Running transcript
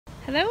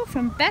Hello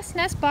from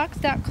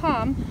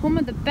bestnestbox.com, home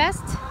of the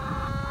best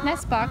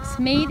nest box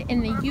made in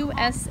the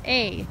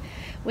USA.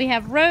 We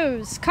have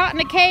Rose caught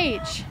in a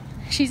cage.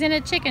 She's in a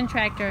chicken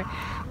tractor.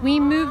 We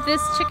move this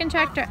chicken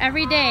tractor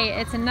every day.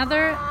 It's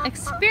another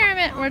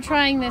experiment we're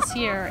trying this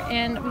year,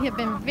 and we have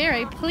been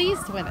very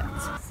pleased with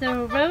it.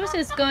 So Rose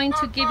is going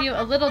to give you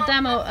a little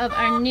demo of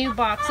our new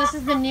box. This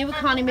is the new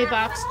economy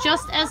box,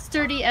 just as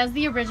sturdy as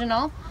the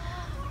original.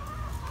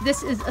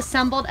 This is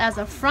assembled as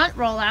a front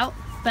rollout,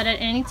 but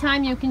at any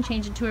time you can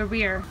change it to a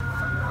rear.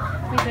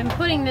 We've been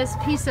putting this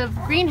piece of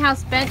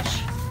greenhouse bench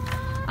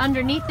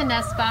underneath the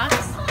nest box.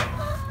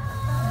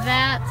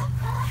 That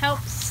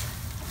helps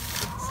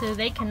so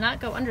they cannot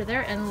go under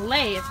there and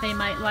lay if they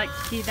might like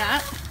to do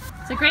that.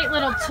 It's a great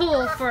little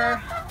tool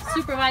for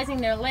supervising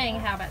their laying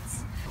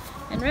habits.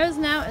 And Rose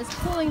now is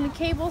pulling the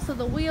cable so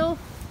the wheel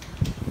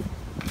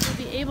will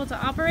be able to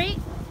operate.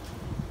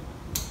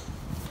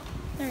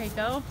 There you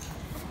go.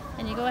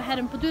 And you go ahead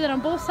and do that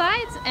on both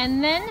sides,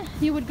 and then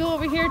you would go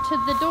over here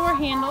to the door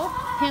handle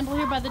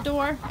here by the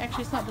door.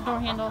 Actually, it's not the door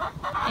handle.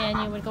 And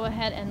you would go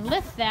ahead and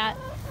lift that,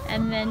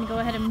 and then go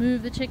ahead and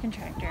move the chicken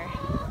tractor.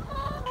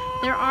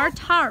 There are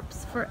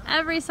tarps for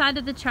every side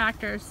of the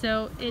tractor,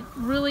 so it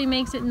really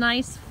makes it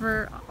nice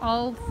for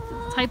all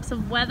types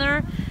of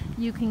weather.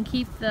 You can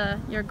keep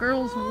your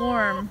girls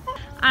warm.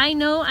 I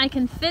know I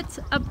can fit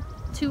up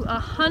to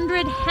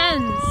 100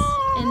 hens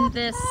in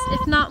this,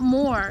 if not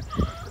more,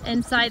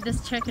 inside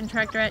this chicken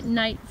tractor at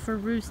night for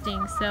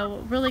roosting.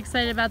 So really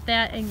excited about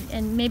that,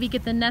 and maybe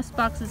get the nest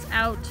boxes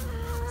out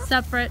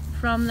separate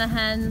from the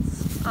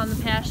hens on the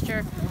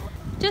pasture.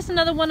 Just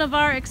another one of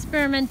our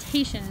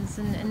experimentations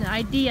and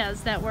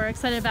ideas that we're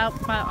excited about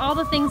all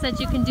the things that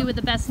you can do with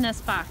the Best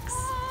Nest Box.